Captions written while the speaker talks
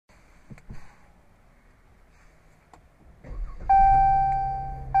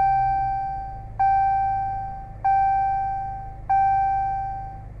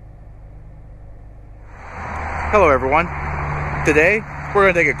Hello everyone. Today we're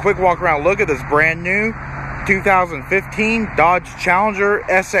going to take a quick walk around look at this brand new 2015 Dodge Challenger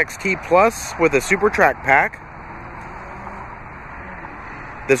SXT Plus with a Super Track Pack.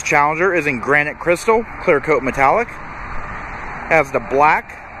 This Challenger is in granite crystal, clear coat metallic. Has the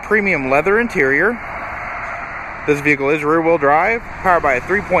black premium leather interior. This vehicle is rear wheel drive, powered by a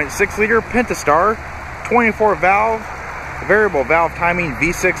 3.6 liter Pentastar 24 valve variable valve timing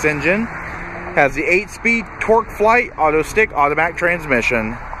V6 engine. Has the 8-speed torque flight auto stick automatic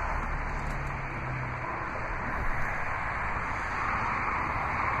transmission.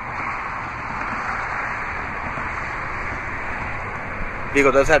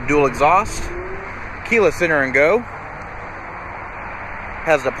 Vehicle does have dual exhaust, keyless enter and go.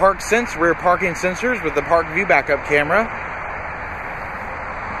 Has the Park Sense rear parking sensors with the Park View backup camera.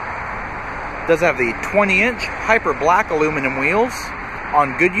 Does have the 20-inch Hyper Black aluminum wheels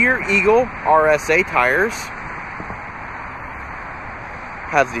on Goodyear Eagle RSA tires.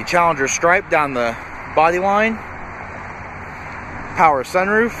 Has the Challenger stripe down the body line. Power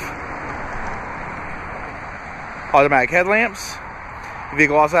sunroof. Automatic headlamps. The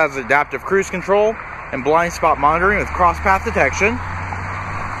vehicle also has adaptive cruise control and blind spot monitoring with cross path detection.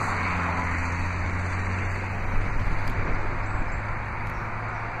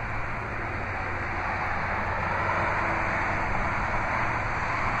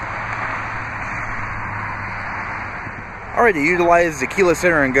 Alright, to utilize the keyless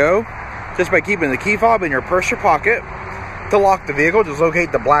enter and go, just by keeping the key fob in your purse or pocket. To lock the vehicle, just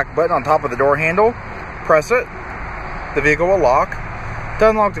locate the black button on top of the door handle, press it, the vehicle will lock. To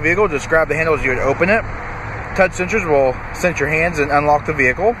unlock the vehicle, just grab the handle as you would open it. Touch sensors will sense your hands and unlock the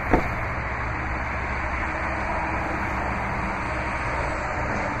vehicle.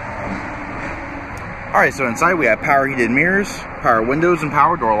 Alright, so inside we have power heated mirrors, power windows, and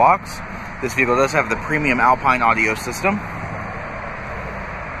power door locks. This vehicle does have the premium Alpine audio system.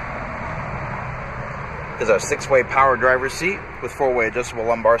 Does have a 6-way power driver's seat with 4-way adjustable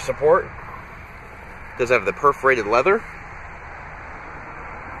lumbar support. Does have the perforated leather.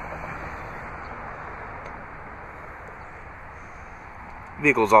 The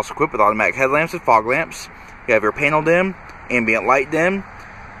vehicle is also equipped with automatic headlamps and fog lamps. You have your panel dim, ambient light dim,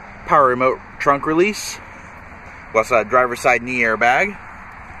 power remote trunk release. We also have driver's side knee airbag.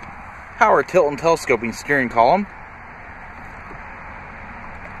 Power tilt and telescoping steering column.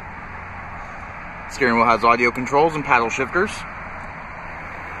 Steering wheel has audio controls and paddle shifters.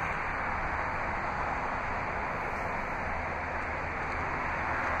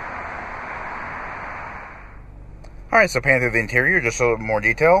 Alright, so panning through the interior, just a little more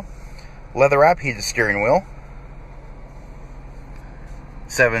detail. Leather wrap heated steering wheel.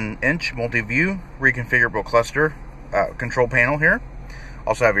 7-inch multi-view reconfigurable cluster control panel here.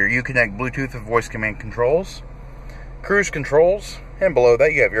 Also have your Uconnect Bluetooth and voice command controls. Cruise controls, and below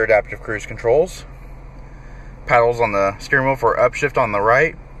that you have your adaptive cruise controls. Paddles on the steering wheel for upshift on the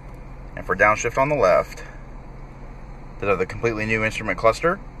right and for downshift on the left. Does have the completely new instrument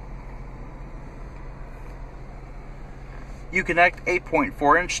cluster. Uconnect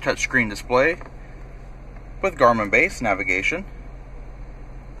 8.4-inch touchscreen display with Garmin base navigation.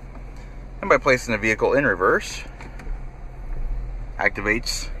 And by placing the vehicle in reverse,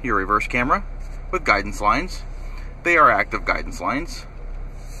 activates your reverse camera with guidance lines. They are active guidance lines.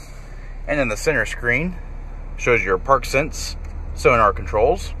 And then the center screen shows your Park Sense sonar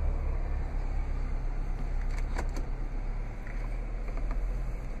controls.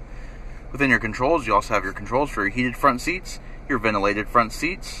 Within your controls, you also have your controls for your heated front seats, your ventilated front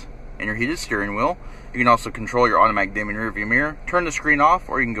seats, and your heated steering wheel. You can also control your automatic dimming rearview mirror, turn the screen off,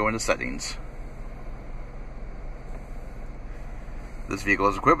 or you can go into settings. This vehicle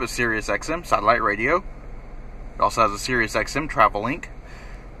is equipped with Sirius XM satellite radio. It also has a Sirius XM travel link.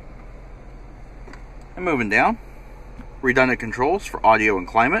 And moving down, redundant controls for audio and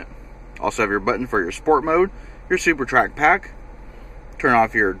climate. Also have your button for your sport mode, your Super Track Pack. Turn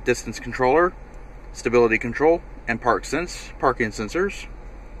off your distance controller, stability control, and Park Sense parking sensors.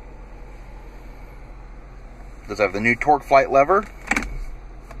 It does have the new torque flight lever.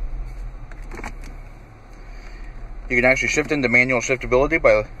 You can actually shift into manual shiftability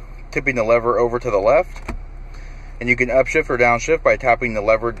by tipping the lever over to the left. And you can upshift or downshift by tapping the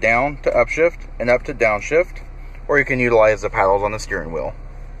lever down to upshift and up to downshift. Or you can utilize the paddles on the steering wheel.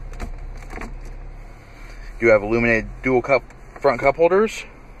 You have illuminated dual cup front cup holders.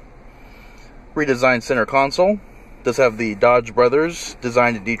 Redesigned center console. Does have the Dodge Brothers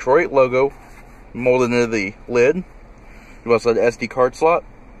designed in Detroit logo molded into the lid. You also have the SD card slot,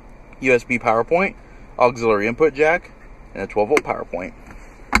 USB power point, auxiliary input jack, and a 12-volt power point.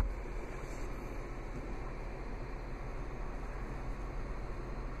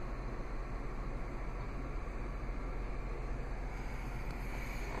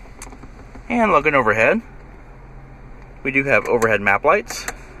 And looking overhead, we do have overhead map lights.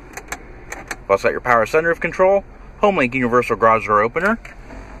 You've also got your power sunroof control, HomeLink universal garage door opener,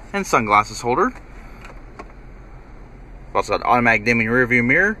 and sunglasses holder. We've also got automatic dimming rear view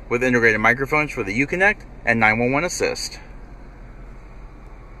mirror with integrated microphones for the Uconnect and 911 assist.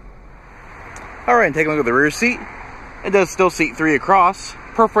 Alright, and take a look at the rear seat. It does still seat 3 across.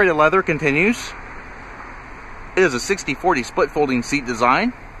 Perforated leather continues. It is a 60/40 split folding seat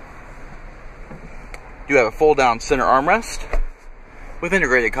design. You have a fold down center armrest with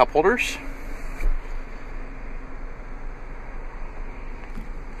integrated cup holders.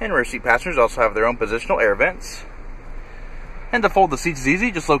 And rear seat passengers also have their own positional air vents. And to fold the seats is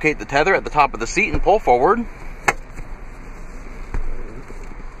easy, just locate the tether at the top of the seat and pull forward.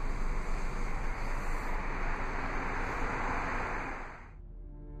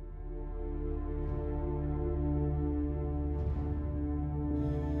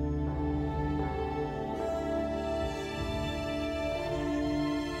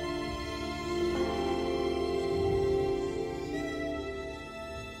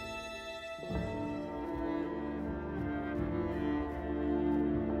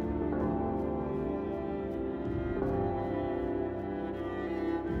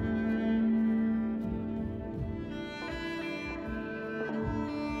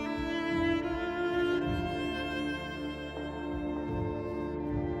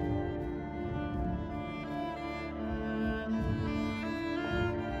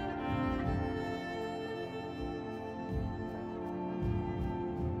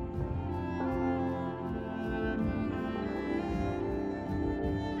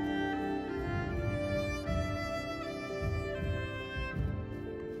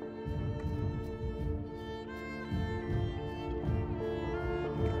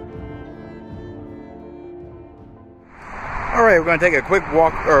 Alright, we're going to take a quick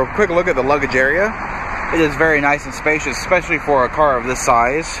walk or a quick look at the luggage area. It is very nice and spacious, especially for a car of this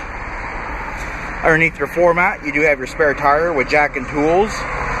size. Underneath your floor mat, you do have your spare tire with jack and tools.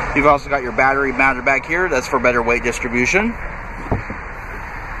 You've also got your battery mounted back here. That's for better weight distribution.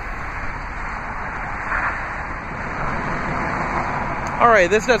 Alright,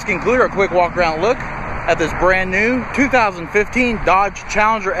 this does conclude our quick walk around look at this brand new 2015 Dodge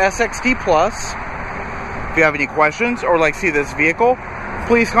Challenger SXT Plus. If you have any questions or would like to see this vehicle,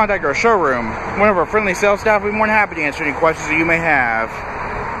 please contact our showroom. One of our friendly sales staff will be more than happy to answer any questions that you may have.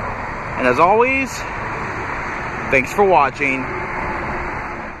 And as always, thanks for watching.